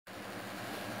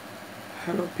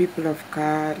Hello, people of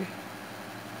God.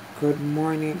 Good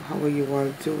morning. How are you all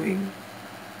doing?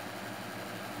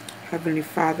 Heavenly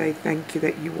Father, I thank you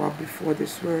that you are before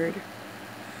this word.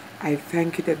 I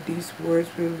thank you that these words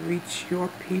will reach your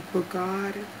people,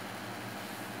 God.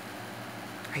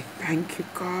 I thank you,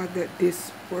 God, that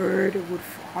this word would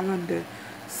fall on the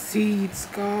seeds,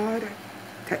 God,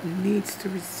 that needs to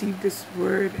receive this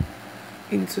word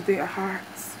into their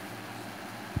hearts.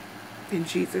 In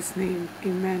Jesus' name,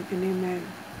 amen and amen.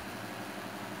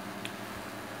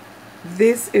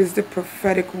 This is the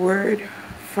prophetic word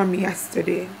from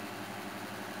yesterday.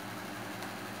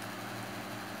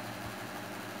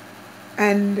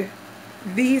 And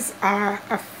these are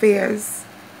affairs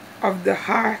of the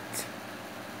heart.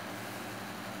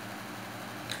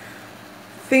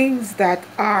 Things that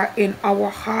are in our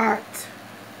heart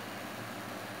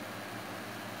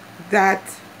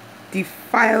that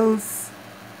defiles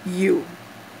you.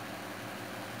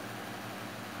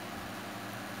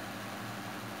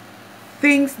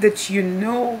 Things that you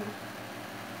know,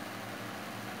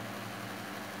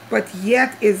 but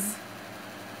yet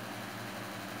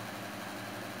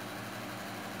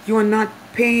you're not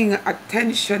paying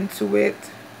attention to it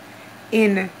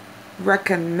in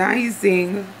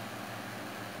recognizing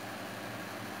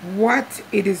what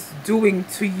it is doing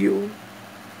to you,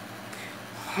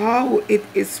 how it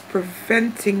is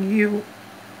preventing you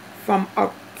from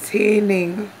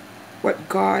obtaining what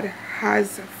God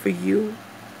has for you.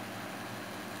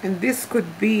 And this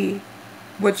could be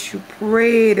what you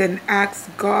prayed and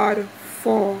asked God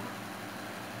for,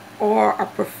 or a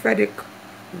prophetic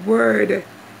word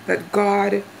that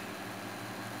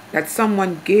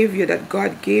someone gave you, that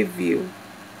God gave you.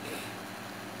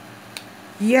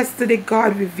 Yesterday,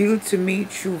 God revealed to me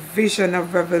through vision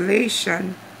of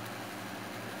revelation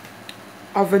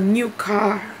of a new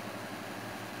car.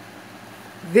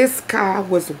 This car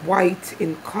was white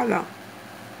in color.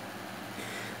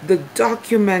 The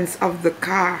documents of the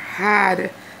car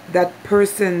had that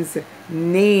person's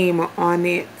name on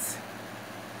it.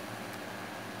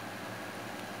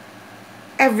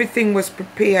 Everything was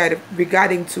prepared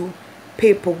regarding to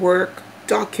paperwork,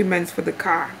 documents for the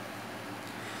car.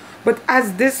 But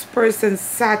as this person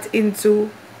sat into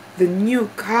the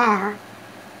new car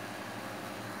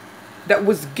that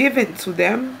was given to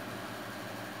them,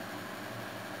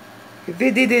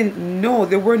 they didn't know,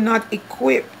 they were not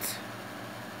equipped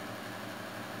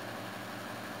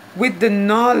with the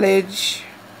knowledge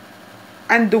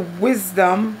and the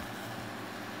wisdom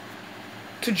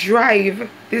to drive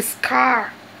this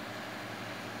car.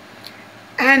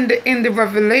 And in the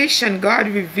revelation, God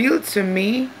revealed to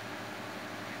me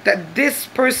that this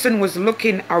person was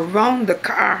looking around the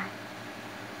car,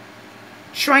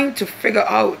 trying to figure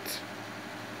out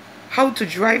how to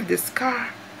drive this car.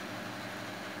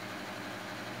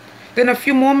 Then a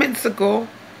few moments ago,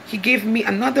 he gave me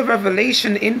another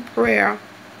revelation in prayer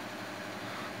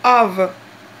of,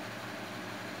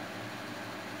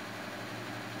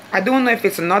 I don't know if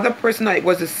it's another person or it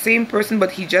was the same person,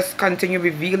 but he just continued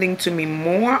revealing to me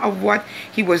more of what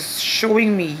he was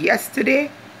showing me yesterday.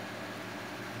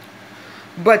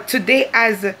 But today,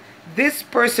 as this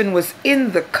person was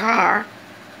in the car,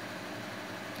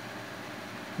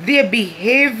 their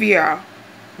behavior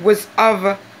was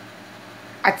of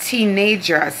a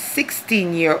teenager, a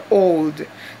 16-year-old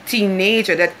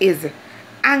teenager that is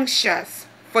anxious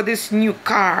for this new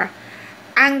car,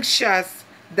 anxious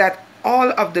that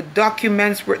all of the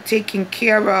documents were taken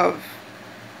care of,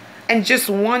 and just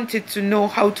wanted to know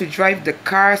how to drive the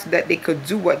car so that they could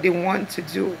do what they want to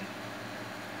do.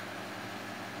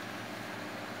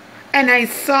 And I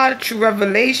saw through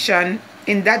revelation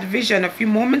in that vision a few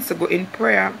moments ago in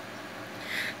prayer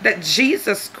that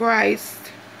Jesus Christ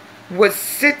was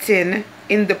sitting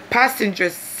in the passenger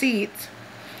seat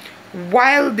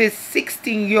while this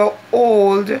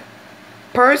 16-year-old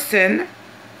person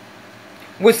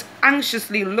was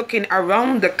anxiously looking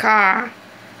around the car,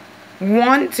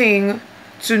 wanting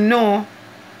to know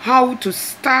how to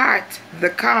start the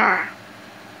car.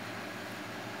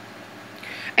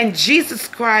 And Jesus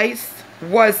Christ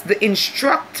was the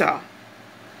instructor.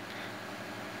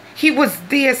 He was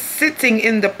there sitting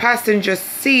in the passenger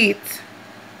seat,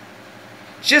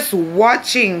 just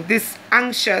watching this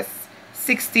anxious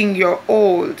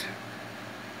 16-year-old.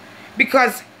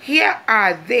 Because here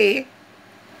are they,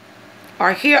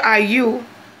 or here are you,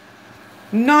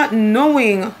 not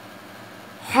knowing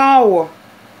how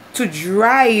to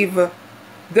drive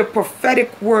the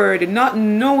prophetic word, not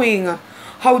knowing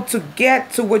how to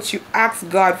get to what you ask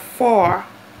God for.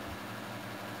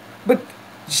 But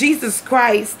Jesus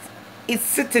Christ is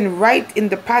sitting right in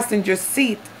the passenger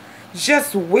seat,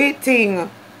 just waiting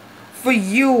for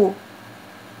you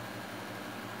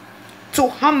to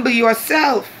humble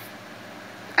yourself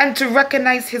and to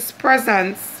recognize his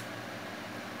presence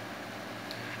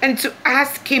and to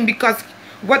ask him, because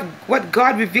what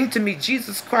God revealed to me,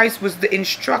 Jesus Christ was the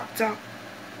instructor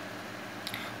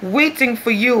waiting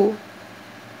for you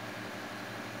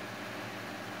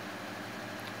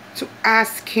to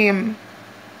ask him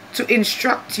to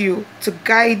instruct you, to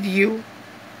guide you,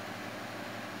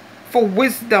 for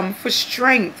wisdom, for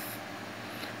strength,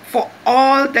 for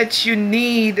all that you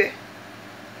need,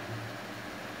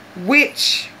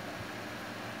 which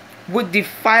would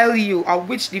defile you, or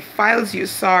which defiles you,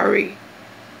 sorry,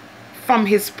 from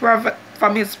his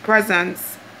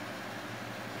presence.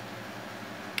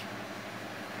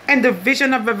 And the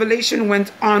vision of Revelation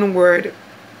went onward.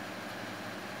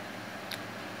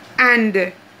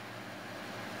 And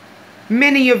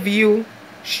many of you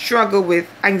struggle with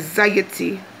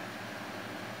anxiety,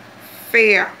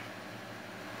 fear,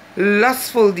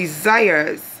 lustful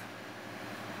desires.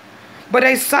 But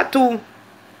I saw to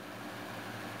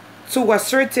a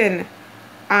certain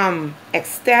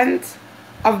extent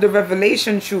of the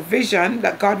revelation through vision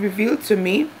that God revealed to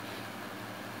me.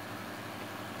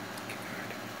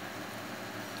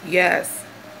 Yes.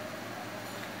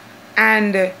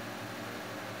 And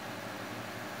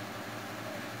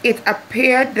it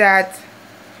appeared that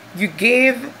you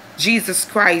gave Jesus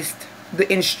Christ,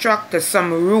 the instructor,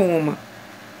 some room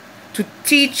to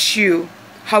teach you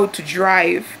how to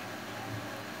drive.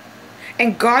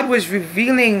 And God was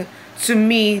revealing to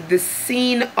me the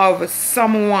scene of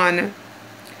someone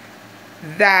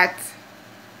that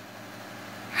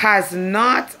has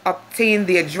not obtained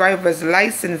their driver's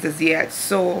licenses yet.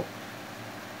 So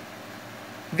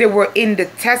they were in the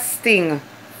testing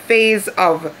phase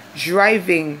of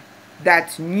driving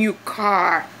that new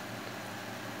car.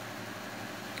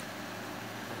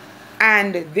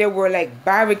 And there were like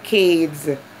barricades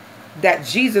that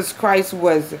Jesus Christ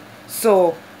was.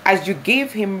 So as you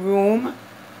gave him room,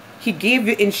 he gave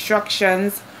you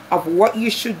instructions of what you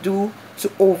should do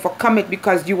to overcome it,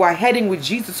 because you are heading with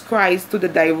Jesus Christ to the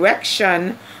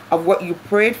direction of what you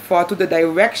prayed for, to the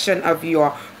direction of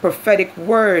your prophetic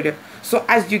word. So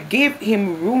as you gave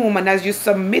him room, and as you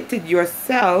submitted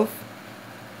yourself,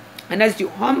 and as you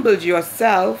humbled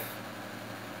yourself,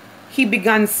 he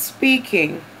began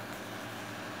speaking.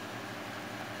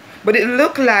 But it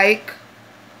looked like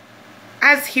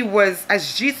as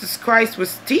Jesus Christ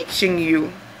was teaching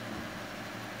you,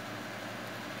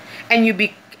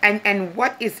 and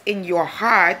what is in your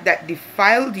heart that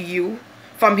defiled you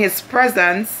from his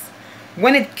presence,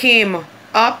 when it came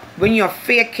up, when your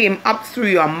fear came up through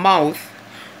your mouth,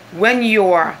 when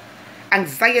your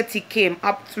anxiety came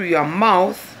up through your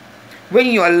mouth, when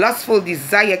your lustful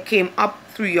desire came up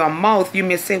through your mouth, you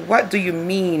may say, what do you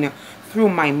mean through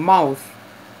my mouth?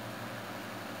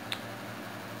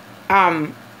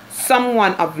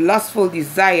 Someone of lustful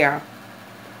desire,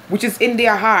 which is in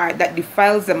their heart, that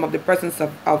defiles them of the presence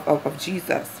of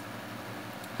Jesus.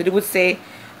 So they would say,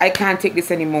 I can't take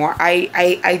this anymore.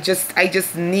 I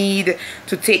just need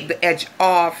to take the edge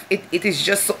off. It is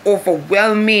just so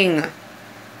overwhelming.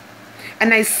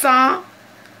 And I saw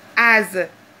as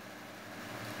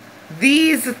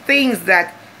these things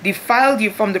that defiled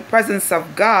you from the presence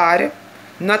of God,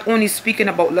 not only speaking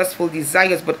about lustful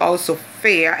desires, but also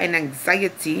fear and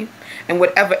anxiety and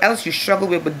whatever else you struggle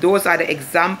with. But those are the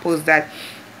examples that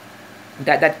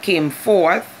came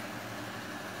forth.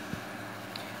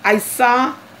 I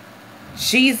saw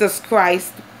Jesus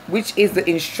Christ, which is the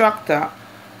instructor,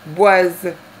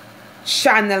 was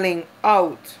channeling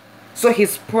out. So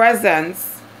his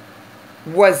presence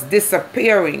was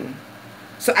disappearing.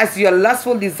 So as your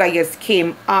lustful desires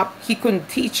came up, he couldn't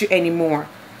teach you anymore.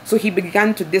 So he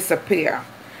began to disappear.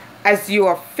 As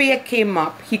your fear came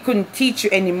up, he couldn't teach you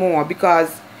anymore,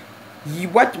 because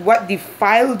what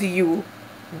defiled you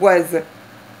was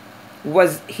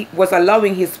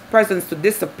allowing his presence to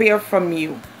disappear from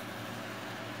you.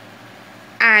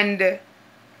 And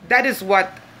that is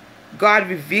what God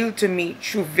revealed to me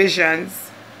through visions,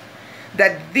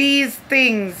 that these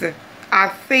things are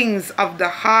things of the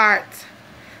heart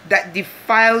that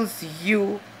defiles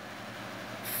you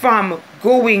from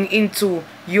going into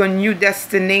your new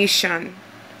destination.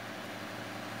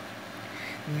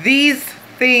 These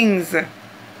things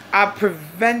are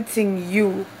preventing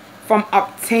you from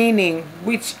obtaining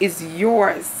which is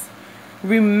yours.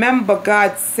 Remember,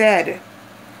 God said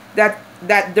that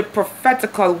the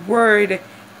prophetical word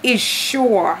is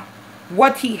sure.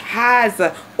 What he has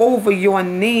over your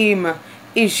name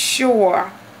is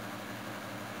sure.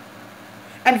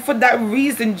 And for that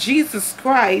reason, Jesus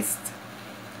Christ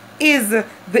is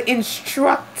the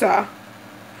instructor,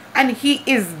 and He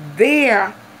is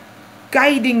there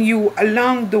guiding you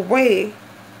along the way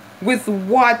with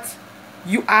what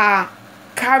you are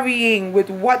carrying, with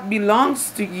what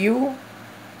belongs to you.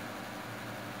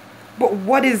 But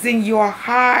what is in your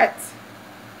heart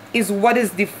is what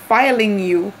is defiling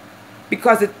you,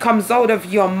 because it comes out of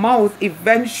your mouth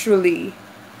eventually.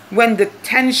 When the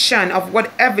tension of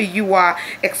whatever you are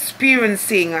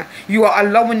experiencing, you are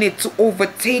allowing it to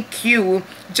overtake you,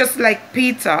 just like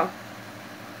Peter.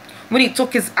 When he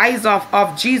took his eyes off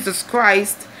of Jesus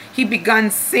Christ, he began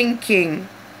sinking.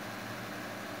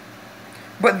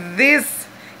 But this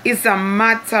is a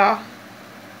matter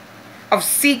of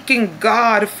seeking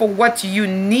God for what you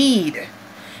need,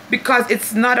 because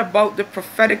it's not about the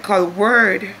prophetical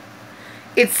word.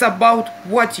 It's about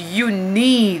what you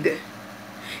need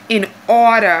in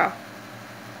order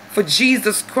for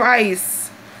Jesus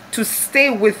Christ to stay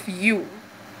with you.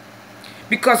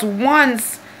 Because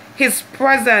once His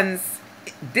presence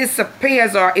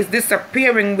disappears or is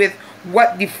disappearing with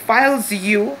what defiles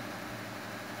you,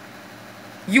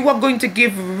 you are going to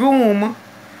give room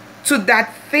to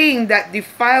that thing that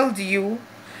defiled you,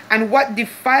 and what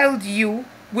defiled you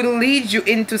will lead you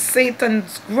into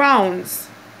Satan's grounds,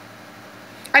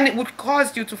 and it would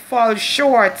cause you to fall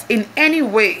short in any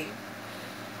way.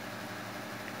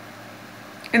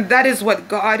 And that is what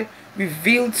God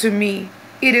revealed to me.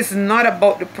 It is not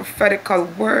about the prophetical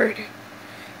word.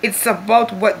 It's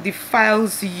about what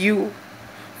defiles you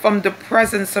from the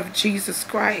presence of Jesus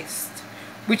Christ,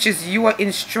 which is your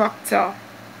instructor.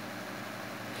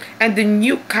 And the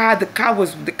new car, the car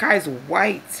is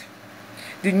white.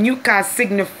 The new car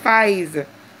signifies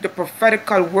the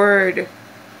prophetical word,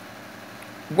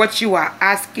 what you are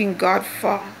asking God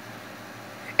for.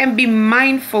 And be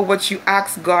mindful what you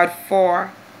ask God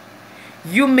for.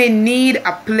 You may need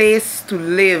a place to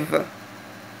live.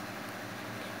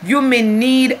 You may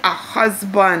need a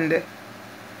husband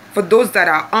for those that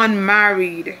are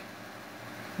unmarried.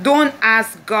 Don't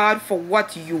ask God for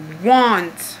what you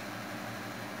want.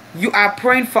 You are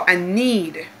praying for a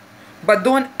need, but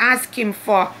don't ask Him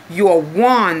for your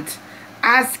want.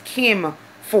 Ask Him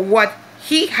for what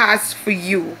He has for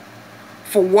you,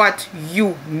 for what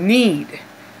you need,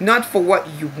 not for what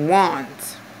you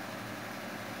want.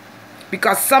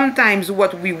 Because sometimes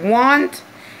what we want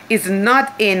is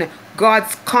not in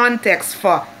God's context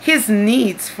for His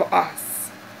needs for us.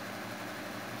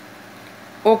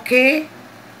 Okay?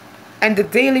 And the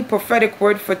daily prophetic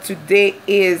word for today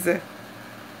is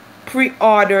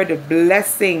pre-ordered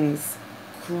blessings,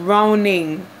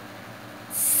 crowning.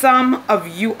 Some of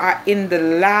you are in the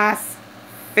last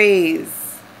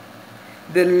phase.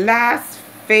 The last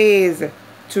phase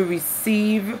to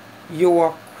receive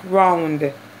your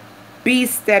crown. Be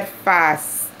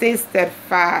steadfast, stay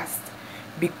steadfast,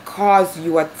 because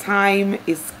your time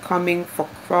is coming for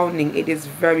crowning. It is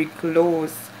very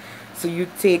close. So you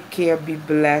take care, be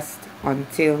blessed.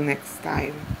 Until next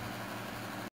time.